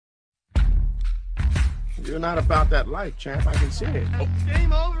You're not about that life, champ. I can see it. Oh.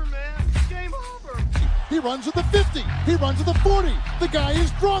 Game over, man. Game over. He runs to the 50. He runs to the 40. The guy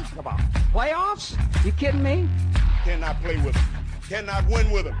is drunk. Come on. Playoffs? You kidding me? Cannot play with him. Cannot win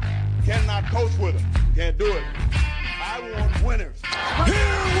with him. Cannot coach with him. Can't do it. I want winners.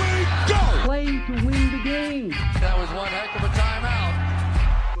 Here we go. Play to win the game. That was one heck of a timeout.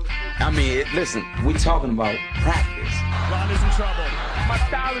 I mean, listen, we talking about practice. Ron is in trouble. My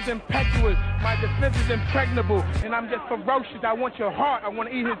style is impetuous, my defense is impregnable, and I'm just ferocious. I want your heart, I want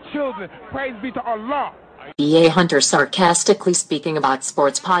to eat his children. Praise be to Allah. E.A. Hunter sarcastically speaking about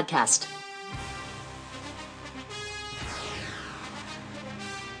sports podcast.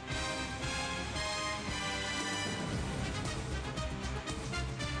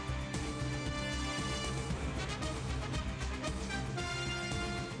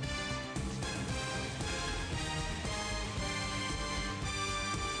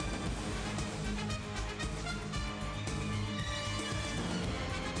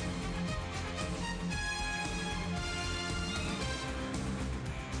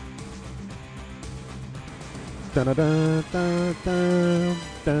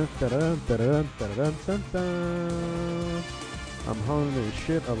 I'm hauling this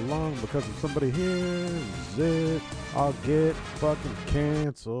shit along because of somebody here. Zit, I'll get fucking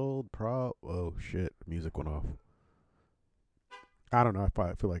canceled. Oh shit, music went off. I don't know. I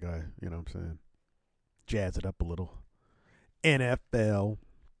feel like you know what I'm saying, jazz it up a little. NFL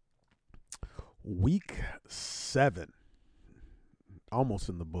Week 7, almost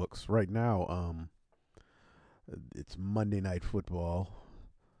in the books right now. It's Monday Night Football.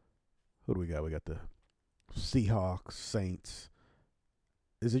 Who do we got? We got the Seahawks, Saints.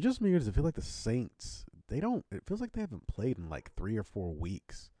 Is it just me or does it feel like the Saints, it feels like they haven't played in like 3 or 4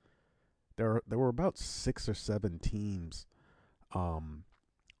 weeks. There were about 6 or 7 teams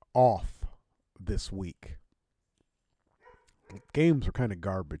off this week. Games are kind of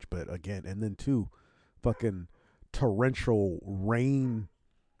garbage, but again, and then too, fucking torrential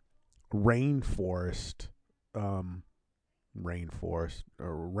rainforest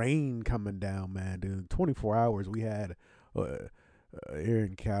rain coming down, man, dude. 24 hours we had here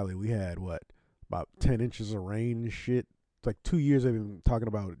in Cali, we had about 10 inches of rain and shit. It's like 2 years I've been talking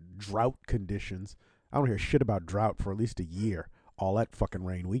about drought conditions. I don't hear shit about drought for at least a year. All that fucking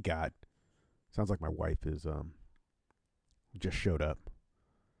rain we got. Sounds like my wife is just showed up.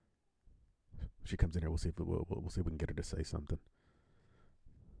 She comes in here, we'll see if we can get her to say something.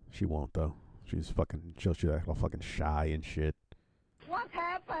 She won't though. She's all fucking shy and shit. What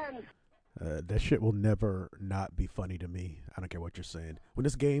happened? That shit will never not be funny to me. I don't care what you're saying. When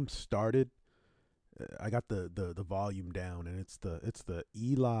this game started, I got the volume down, and it's the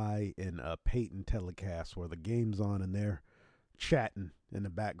Eli and Peyton telecast where the game's on and they're chatting in the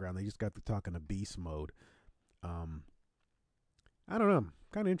background. They just got to talking to beast mode. I don't know. I'm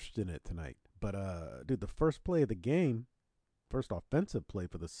kind of interested in it tonight. But dude, the first play of the game, first offensive play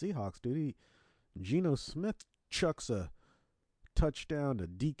for the Seahawks, dude, Geno Smith chucks a touchdown to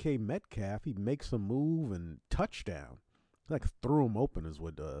DK Metcalf. He makes a move and touchdown. Like threw him open is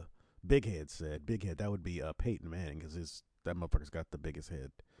what Big Head said. Big Head, that would be Peyton Manning, because that motherfucker's got the biggest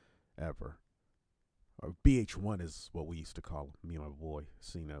head ever. Or BH1 is what we used to call him, me and my boy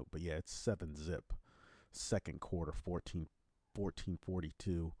C-Note. But yeah, it's 7-zip. Second quarter,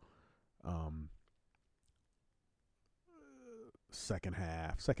 14-42. Second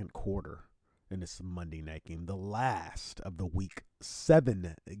quarter in this Monday night game, the last of the week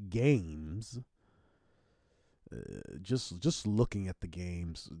 7 games. Just looking at the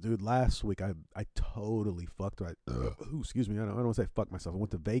games, dude. Last week I totally fucked right. Excuse me. I don't want to say fuck myself. I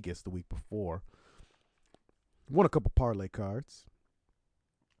went to Vegas the week before. Won a couple parlay cards,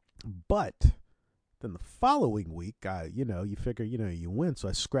 but then the following week, you figure, you win. So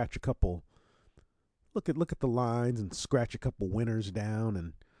I scratch a couple. Look at the lines and scratch a couple winners down,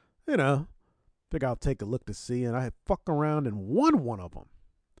 and figure I'll take a look to see. And I fuck around and won one of them.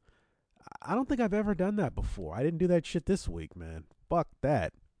 I don't think I've ever done that before. I didn't do that shit this week, man. Fuck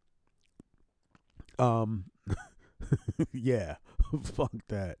that. Yeah, fuck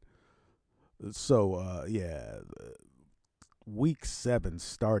that. So, week 7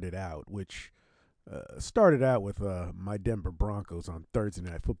 started out with my Denver Broncos on Thursday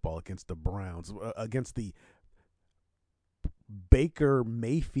Night Football against the Browns, against the Baker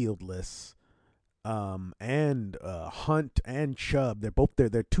Mayfieldless and Hunt and Chubb. They're both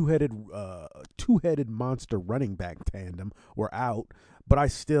their two-headed monster running back tandem were out, but I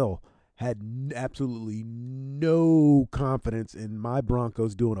still had absolutely no confidence in my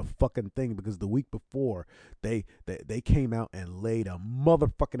Broncos doing a fucking thing because the week before they came out and laid a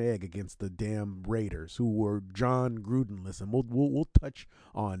motherfucking egg against the damn Raiders, who were John Grudenless, and we'll touch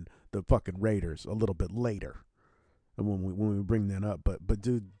on the fucking Raiders a little bit later, and when we bring that up. But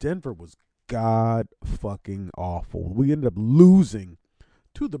dude, Denver was god fucking awful. We ended up losing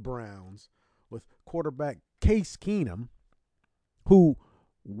to the Browns with quarterback Case Keenum, who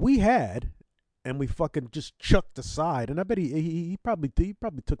we had, and we fucking just chucked aside. And I bet he probably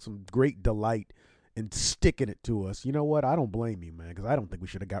took some great delight in sticking it to us. You know what? I don't blame you, man, because I don't think we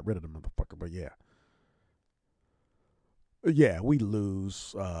should have got rid of the motherfucker. But yeah, we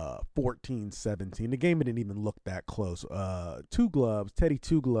lose 14-17. The game didn't even look that close. Teddy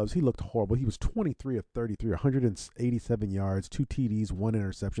Two Gloves, he looked horrible. He was 23 of 33, 187 yards, 2 TDs, 1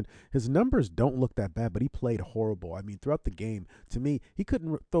 interception. His numbers don't look that bad, but he played horrible. I mean, throughout the game, to me, he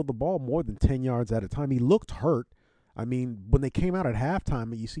couldn't throw the ball more than 10 yards at a time. He looked hurt. I mean, when they came out at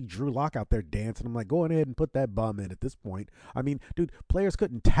halftime, you see Drew Lock out there dancing. I'm like, go ahead and put that bum in at this point. I mean, dude, players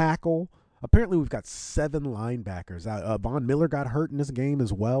couldn't tackle. Apparently, we've got 7 linebackers. Von Miller got hurt in this game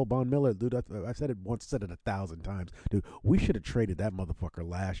as well. Von Miller, dude, I said it once, said it 1,000 times. Dude, we should have traded that motherfucker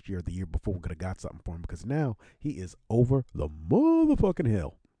last year, the year before. We could have got something for him because now he is over the motherfucking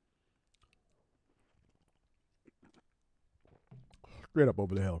hill. Straight up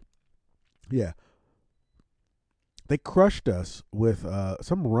over the hill. Yeah. They crushed us with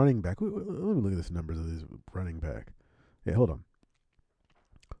some running back. Let me look at the numbers of this running back. Yeah, hold on.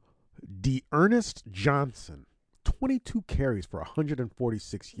 D'Ernest Johnson, 22 carries for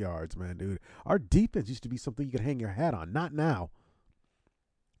 146 yards, man, dude. Our defense used to be something you could hang your hat on. Not now.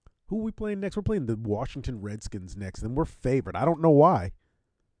 Who are we playing next? We're playing the Washington Redskins next, and we're favored. I don't know why.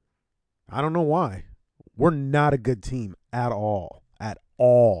 We're not a good team at all. At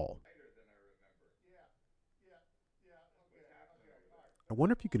all. I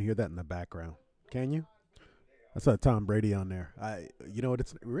wonder if you can hear that in the background. Can you? I saw Tom Brady on there. You know what?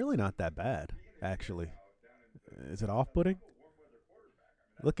 It's really not that bad, actually. Is it off-putting?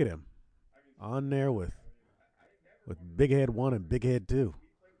 Look at him on there with Big Head 1 and Big Head 2.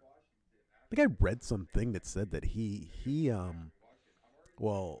 I think I read something that said that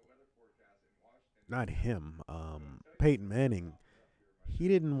well, not him, Peyton Manning. He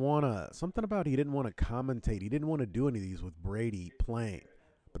didn't want to. Something about he didn't want to commentate. He didn't want to do any of these with Brady playing.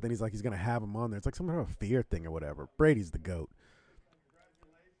 But then he's like, he's going to have him on there. It's like some kind of a fear thing or whatever. Brady's the GOAT.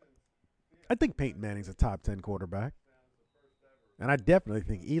 I think Peyton Manning's a top 10 quarterback. And I definitely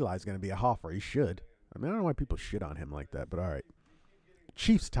think Eli's going to be a Hoffer. He should. I mean, I don't know why people shit on him like that, but all right.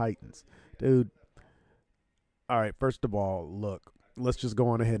 Chiefs-Titans. Dude. All right, first of all, look, let's just go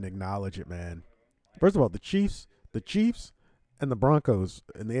on ahead and acknowledge it, man. First of all, the Chiefs and the Broncos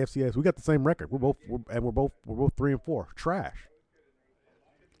and the AFC, we got the same record. We're both 3-4. Trash.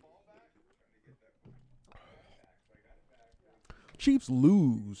 Chiefs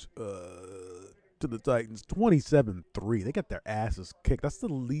lose to the Titans 27-3. They got their asses kicked. That's the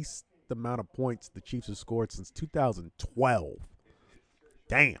least amount of points the Chiefs have scored since 2012.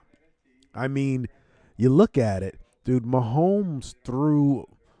 Damn. I mean, you look at it, dude, Mahomes threw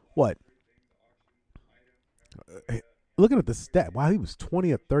what? Looking at the stat, wow, he was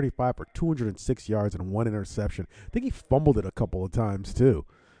 20 of 35 for 206 yards and 1 interception. I think he fumbled it a couple of times, too.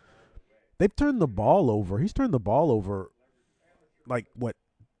 They've turned the ball over. He's turned the ball over. Like what?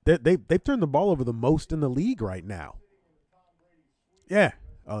 They've turned the ball over the most in the league right now. Yeah.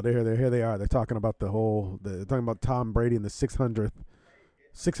 Oh, here they are. They're talking about they're talking about Tom Brady and the 600th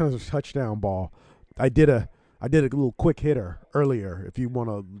touchdown ball. I did a little quick hitter earlier. If you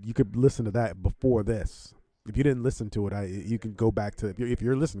want you could listen to that before this. If you didn't listen to it, you can go back to. If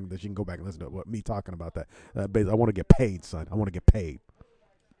you're listening to this, you can go back and listen to me talking about that. I want to get paid, son. I want to get paid.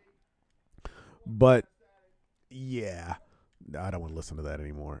 But yeah. I don't want to listen to that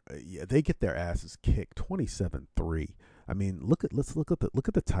anymore. Yeah, they get their asses kicked 27-3. I mean, let's look at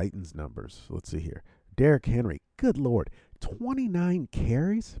the Titans numbers. Let's see here. Derrick Henry, good Lord, 29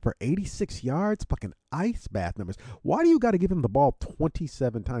 carries for 86 yards. Fucking ice bath numbers. Why do you got to give him the ball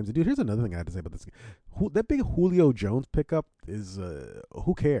 27 times? Dude, here's another thing I have to say about this. That big Julio Jones pickup is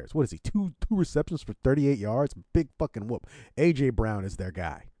who cares? What is he? Two receptions for 38 yards. Big fucking whoop. AJ Brown is their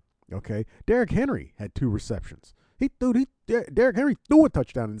guy. Okay, Derrick Henry had 2 receptions. Derrick Henry threw a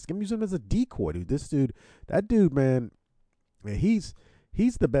touchdown in this game. Using him as a decoy, dude. That dude, man, he's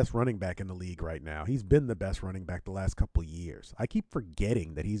the best running back in the league right now. He's been the best running back the last couple of years. I keep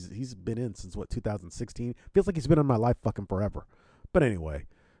forgetting that he's been in since 2016. Feels like he's been in my life fucking forever. But anyway,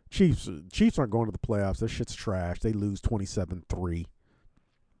 Chiefs aren't going to the playoffs. Their shit's trash. They lose 27-3.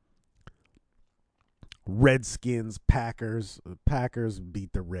 Redskins, Packers. Packers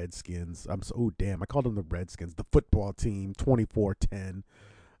beat the Redskins. I called them the Redskins. The football team, 24-10.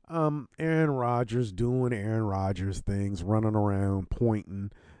 Aaron Rodgers doing Aaron Rodgers things, running around,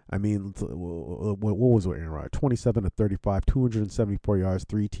 pointing. I mean, what was Aaron Rodgers? 27-35, 274 yards,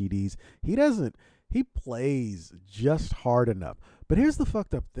 3 TDs. He plays just hard enough. But here's the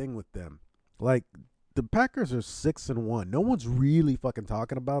fucked up thing with them. Like, the Packers are 6-1. No one's really fucking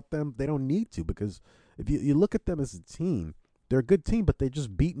talking about them. They don't need to, because if you look at them as a team, they're a good team, but they're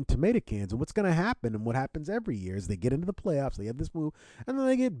just beating tomato cans. And what's going to happen, and what happens every year, is they get into the playoffs, they have this move, and then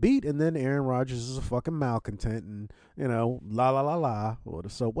they get beat, and then Aaron Rodgers is a fucking malcontent, and, la.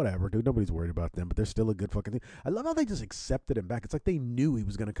 So whatever, dude. Nobody's worried about them, but they're still a good fucking team. I love how they just accepted him back. It's like they knew he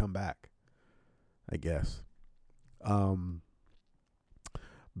was going to come back, I guess.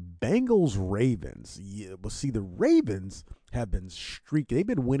 Bengals Ravens. Yeah, well, see, the Ravens have been streaky. They've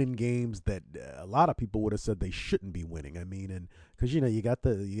been winning games that a lot of people would have said they shouldn't be winning. I mean, and because you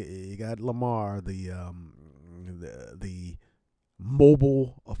got Lamar, the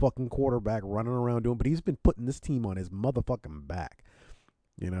mobile fucking quarterback running around doing, but he's been putting this team on his motherfucking back.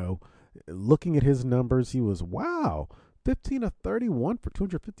 Looking at his numbers, he was 15 of 31 for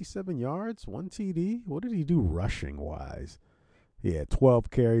 257 yards, 1 TD. What did he do rushing wise? Yeah,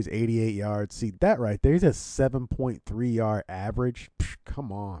 12 carries, 88 yards. See, that right there, he's a 7.3 yard average. Psh,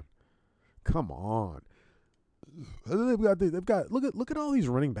 come on. They've got look at all these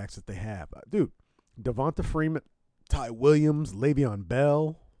running backs that they have. Dude, Devonta Freeman, Ty Williams, Le'Veon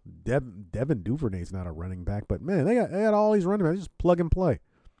Bell, Devin Duvernay's not a running back, but man, they got all these running backs, just plug and play.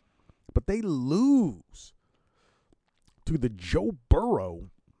 But they lose to the Joe Burrow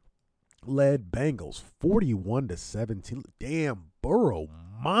led Bengals 41-17. Damn, Burrow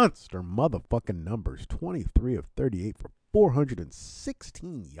monster motherfucking numbers. 23 of 38 for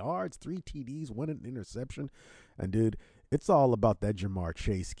 416 yards, 3 TDs, 1 interception. And dude, it's all about that Jamar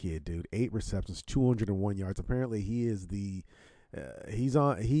Chase kid, dude. 8 receptions, 201 yards. Apparently he is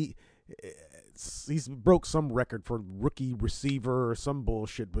he's broke some record for rookie receiver or some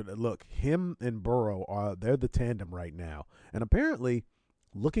bullshit. But look, him and Burrow they're the tandem right now. And apparently,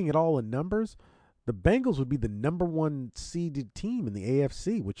 looking at all the numbers, the Bengals would be the number 1 seeded team in the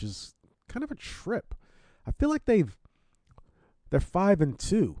AFC, which is kind of a trip. I feel like they're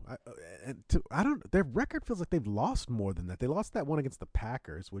 5-2. Their record feels like they've lost more than that. They lost that one against the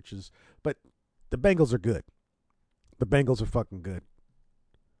Packers, but the Bengals are good. The Bengals are fucking good.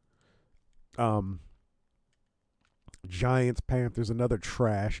 Giants, Panthers, another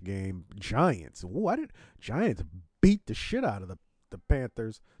trash game. Giants beat the shit out of the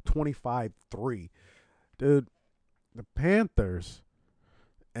Panthers 25-3. Dude, the Panthers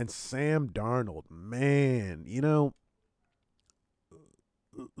and Sam Darnold, man,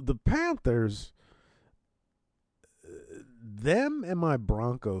 the Panthers, them and my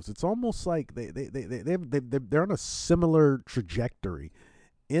Broncos, it's almost like they're on a similar trajectory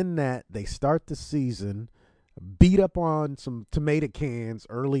in that they start the season, beat up on some tomato cans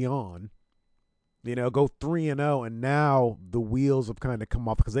early on, go 3-0, and now the wheels have kind of come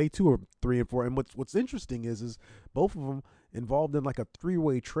off because they too are 3-4. And what's interesting is both of them involved in like a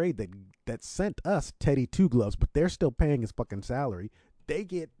 3-way trade that sent us Teddy Two Gloves, but they're still paying his fucking salary. They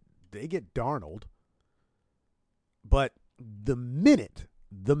get Darnold, but the minute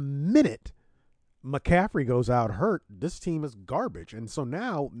McCaffrey goes out hurt, this team is garbage. And so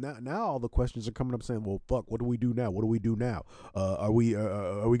now all the questions are coming up saying, well, fuck, what do we do now? Are we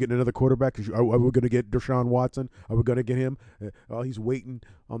getting another quarterback? Are we going to get Deshaun Watson? Are we going to get him? He's waiting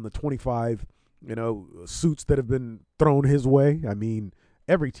on the 25, suits that have been thrown his way. I mean,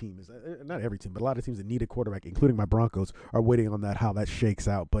 every team is, not every team, but a lot of teams that need a quarterback, including my Broncos, are waiting on how that shakes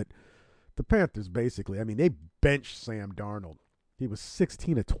out. But the Panthers, basically, I mean, they benched Sam Darnold. He was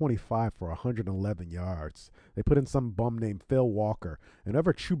 16 of 25 for 111 yards. They put in some bum named Phil Walker. And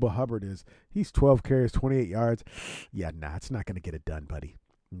whoever Chuba Hubbard is, he's 12 carries, 28 yards. Yeah, it's not going to get it done, buddy.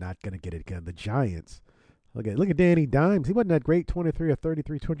 Not going to get it done. The Giants, look at Danny Dimes. He wasn't that great, 23 of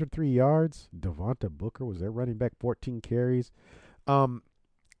 33, 203 yards. Devonta Booker was their running back, 14 carries.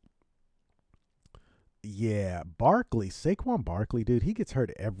 Yeah, Saquon Barkley, dude, he gets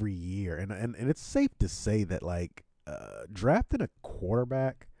hurt every year. And it's safe to say that, like, drafting a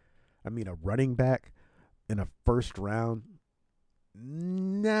running back in a first round,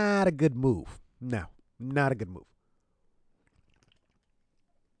 not a good move. No, not a good move.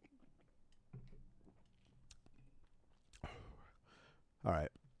 All right.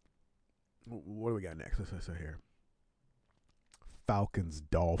 What do we got next? Let's see here. Falcons,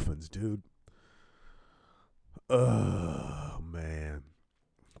 Dolphins, dude. Oh, man.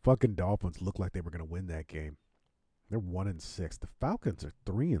 Fucking Dolphins looked like they were going to win that game. They're 1-6. The Falcons are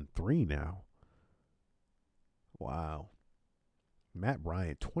 3-3 now. Wow. Matt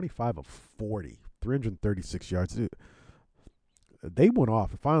Ryan, 25 of 40, 336 yards. Dude, they went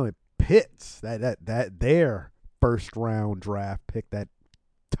off. Finally, Pitts, that their first round draft pick, that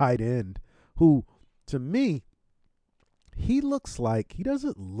tight end, who to me, he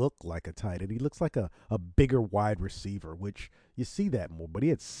doesn't look like a tight end. He looks like a bigger wide receiver, which you see that more. But he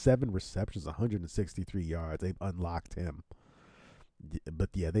had 7 receptions, 163 yards. They've unlocked him. But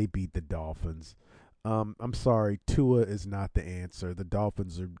yeah, they beat the Dolphins. I'm sorry, Tua is not the answer. The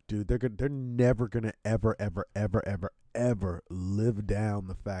Dolphins are, dude. They're never gonna ever live down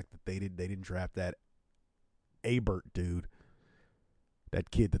the fact that they didn't draft that Abert dude. That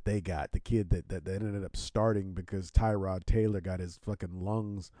kid that they got, the kid that ended up starting because Tyrod Taylor got his fucking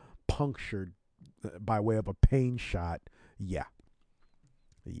lungs punctured by way of a pain shot. Yeah.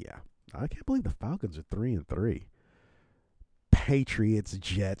 I can't believe the Falcons are 3-3. Patriots,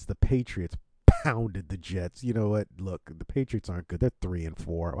 Jets. The Patriots pounded the Jets. You know what? Look, the Patriots aren't good. They're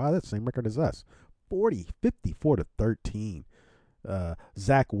 3-4. Wow, that's the same record as us. 54-13.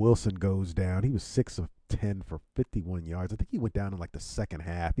 Zach Wilson goes down. He was 6 of 10 for 51 yards. I think he went down in like the second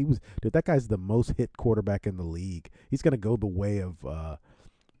half. That guy's the most hit quarterback in the league. He's gonna go the way of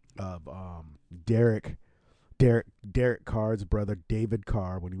Derek Carr's brother, David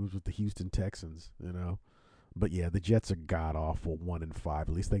Carr, when he was with the Houston Texans. You know, but yeah, the Jets are god awful, 1-5. At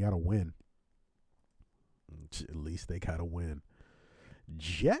least they got to win.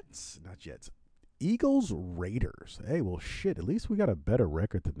 Eagles, Raiders. Hey, well, shit. At least we got a better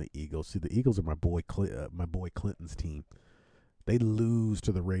record than the Eagles. See, the Eagles are my boy Clinton's team. They lose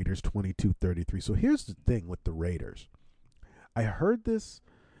to the Raiders 22-33. So here's the thing with the Raiders. I heard this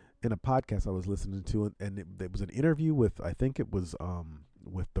in a podcast I was listening to, and it was an interview with, I think it was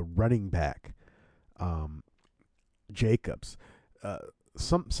with the running back, Jacobs.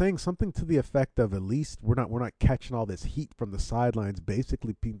 Saying something to the effect of, at least we're not catching all this heat from the sidelines.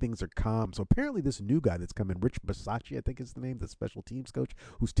 Basically, things are calm. So apparently, this new guy that's coming, Rich Bisaccia, I think is the name, the special teams coach,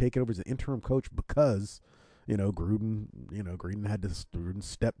 who's taken over as an interim coach because, Gruden had to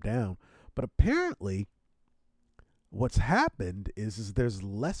step down. But apparently, what's happened is there's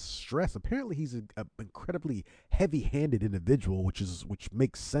less stress. Apparently, he's an incredibly heavy-handed individual, which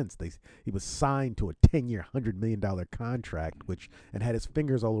makes sense. He was signed to a 10-year, $100 million contract, and had his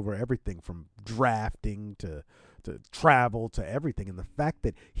fingers all over everything from drafting to travel to everything. And the fact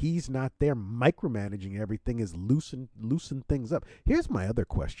that he's not there micromanaging everything is loosen things up. Here's my other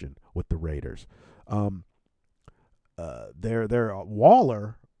question with the Raiders. Their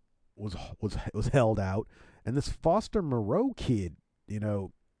Waller was held out. And this Foster Moreau kid,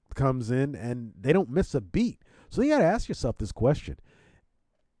 comes in and they don't miss a beat. So you got to ask yourself this question.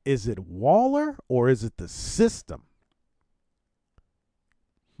 Is it Waller or is it the system?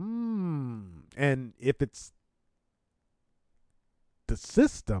 And if it's the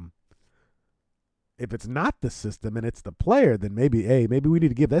system, if it's not the system and it's the player, then maybe we need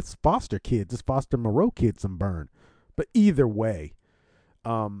to give this Foster Moreau kid some burn. But either way,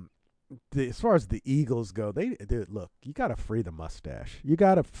 as far as the Eagles go, look, you got to free the mustache. You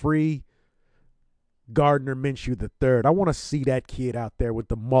got to free Gardner Minshew III. I want to see that kid out there with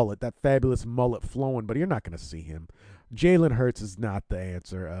the mullet, that fabulous mullet flowing, but you're not going to see him. Jalen Hurts is not the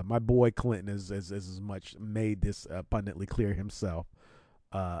answer. My boy Clinton is as much made this abundantly clear himself.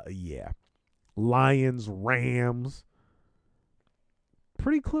 Yeah. Lions, Rams.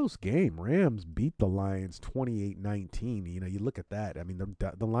 Pretty close game. Rams beat the Lions 28-19. You look at that. I mean,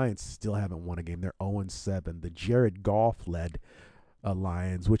 the Lions still haven't won a game. They're 0-7. The Jared Goff-led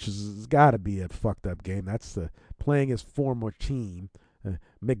Lions, which has got to be a fucked up game. That's playing his former team.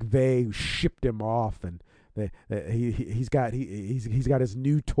 McVay shipped him off, and he's got his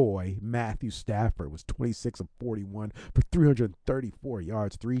new toy. Matthew Stafford was 26 of 41 for 334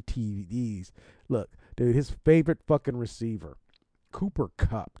 yards, 3 TDs. Look, dude, his favorite fucking receiver, Cooper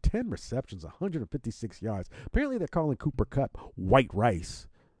Kupp, 10 receptions, 156 yards. Apparently they're calling Cooper Kupp white rice,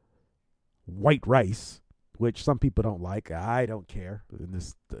 which some people don't like. I don't care.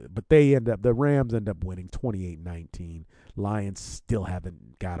 But the Rams end up winning 28-19. Lions still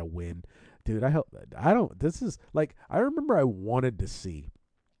haven't got a win. Dude, I remember I wanted to see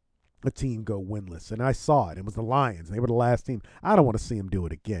a team go winless, and I saw it. It was the Lions. They were the last team. I don't want to see them do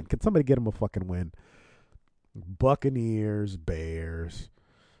it again. Can somebody get them a fucking win? Buccaneers, Bears.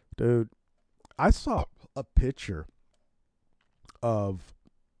 Dude, I saw a picture of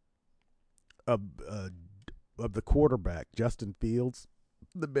the quarterback, Justin Fields,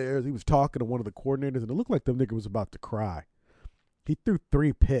 the Bears. He was talking to one of the coordinators, and it looked like the nigga was about to cry. He threw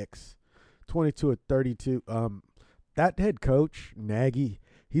 3 picks, 22 of 32. That head coach, Nagy,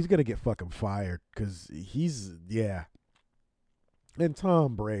 he's going to get fucking fired because yeah. And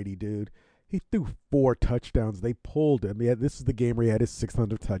Tom Brady, dude, he threw 4 touchdowns. They pulled him. Yeah, this is the game where he had his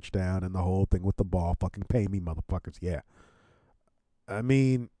 600th touchdown and the whole thing with the ball. Fucking pay me, motherfuckers. Yeah. I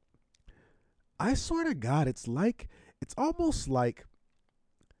mean, I swear to God, it's almost like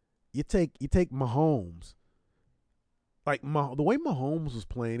you take Mahomes. Like the way Mahomes was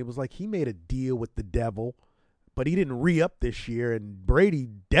playing, it was like he made a deal with the devil, but he didn't re-up this year, and Brady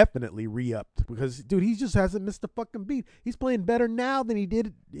definitely re-upped because, dude, he just hasn't missed a fucking beat. He's playing better now than he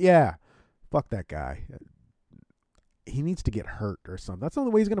did. Yeah, fuck that guy. He needs to get hurt or something. That's the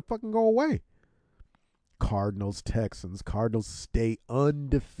only way he's going to fucking go away. Cardinals, Texans. Cardinals stay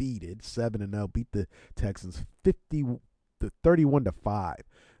undefeated, 7-0, beat the Texans 31-5.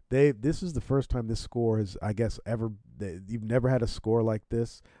 This is the first time this score has, I guess, you've never had a score like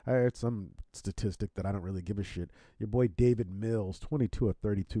this. I heard some statistic that I don't really give a shit. Your boy David Mills, 22 of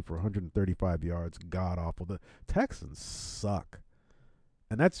 32 for 135 yards, god awful. The Texans suck,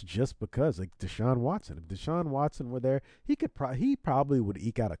 and that's just because like Deshaun Watson. If Deshaun Watson were there, he probably would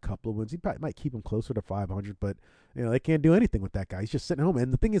eke out a couple of wins. He probably might keep him closer to 500, but they can't do anything with that guy. He's just sitting home,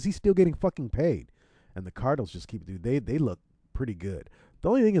 and the thing is, he's still getting fucking paid. And the Cardinals just keep they look pretty good. The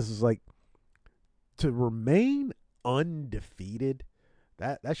only thing is like to remain undefeated,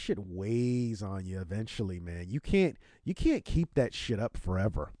 that shit weighs on you eventually, man. You can't keep that shit up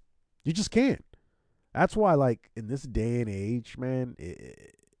forever. You just can't. That's why, like, in this day and age, man,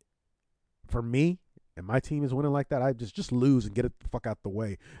 for me, and my team is winning like that, I just lose and get it the fuck out the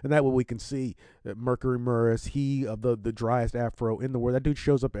way. And that way we can see Mercury Morris, he of the driest afro in the world. That dude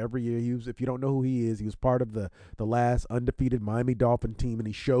shows up every year. If you don't know who he is, he was part of the last undefeated Miami Dolphin team, and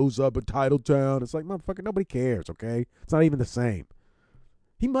he shows up at Titletown. It's like, motherfucker, nobody cares, okay? It's not even the same.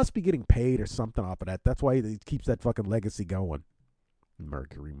 He must be getting paid or something off of that. That's why he keeps that fucking legacy going.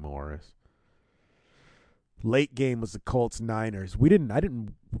 Mercury Morris. Late game was the Colts Niners. I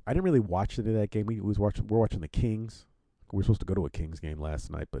didn't really watch it in that game. We're watching the Kings. We were supposed to go to a Kings game last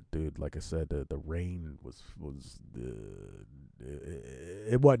night, but dude, like I said, the rain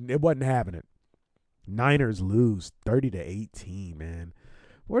it wasn't having it. Niners lose 30-18, man.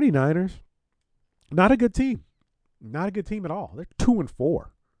 49ers, not a good team. Not a good team at all. They're 2-4.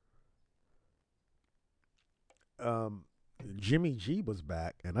 Jimmy G was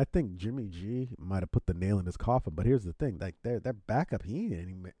back, and I think Jimmy G might have put the nail in his coffin. But here's the thing: like their backup, he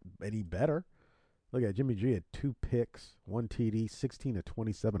ain't any better. Look at Jimmy G had 2 picks, 1 TD, 16 of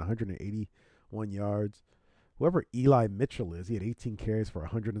 27, 181 yards. Whoever Eli Mitchell is, he had 18 carries for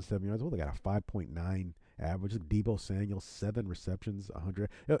 107 yards. Well, they got a 5.9 average. Deebo Samuel, 7 receptions, 100.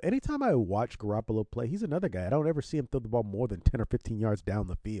 Anytime I watch Garoppolo play, he's another guy. I don't ever see him throw the ball more than 10 or 15 yards down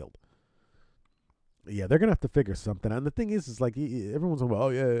the field. Yeah, they're going to have to figure something out. And the thing is like, everyone's like, oh,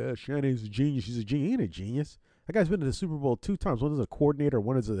 yeah, Shanahan's a genius. He's a genius. He ain't a genius. That guy's been to the Super Bowl 2 times. One as a coordinator,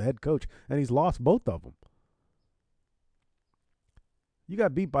 one as a head coach, and he's lost both of them. You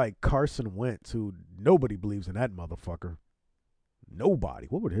got beat by Carson Wentz, who nobody believes in that motherfucker. Nobody.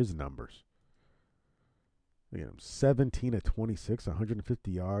 What were his numbers? Look at him, 17 of 26,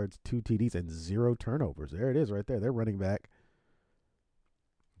 150 yards, 2 TDs, and 0 turnovers. There it is right there. They're running back.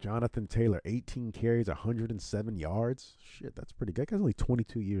 Jonathan Taylor, 18 carries, 107 yards. Shit, that's pretty good. That guy's only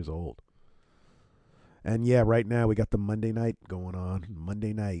 22 years old. And yeah, right now we got the Monday night going on.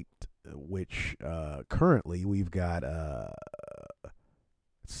 Monday night, which currently we've got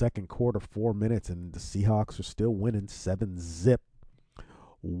second quarter, 4 minutes, and the Seahawks are still winning 7-0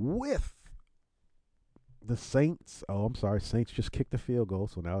 with the Saints. Oh, I'm sorry. Saints just kicked the field goal,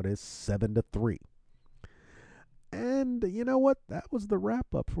 so now it is 7-3. And you know what? That was the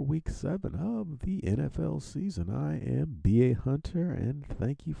wrap-up for Week 7 of the NFL season. I am B.A. Hunter, and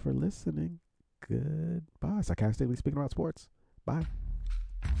thank you for listening. Goodbye. Sarcastically speaking about sports. Bye.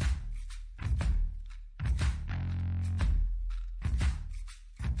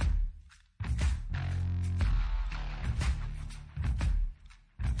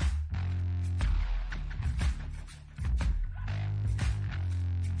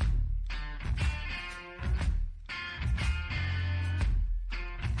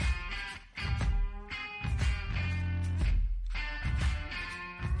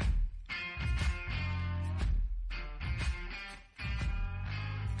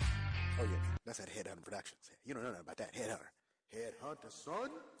 Oh, yeah, that's at Headhunter Productions. You don't know nothing about that. Headhunter, son.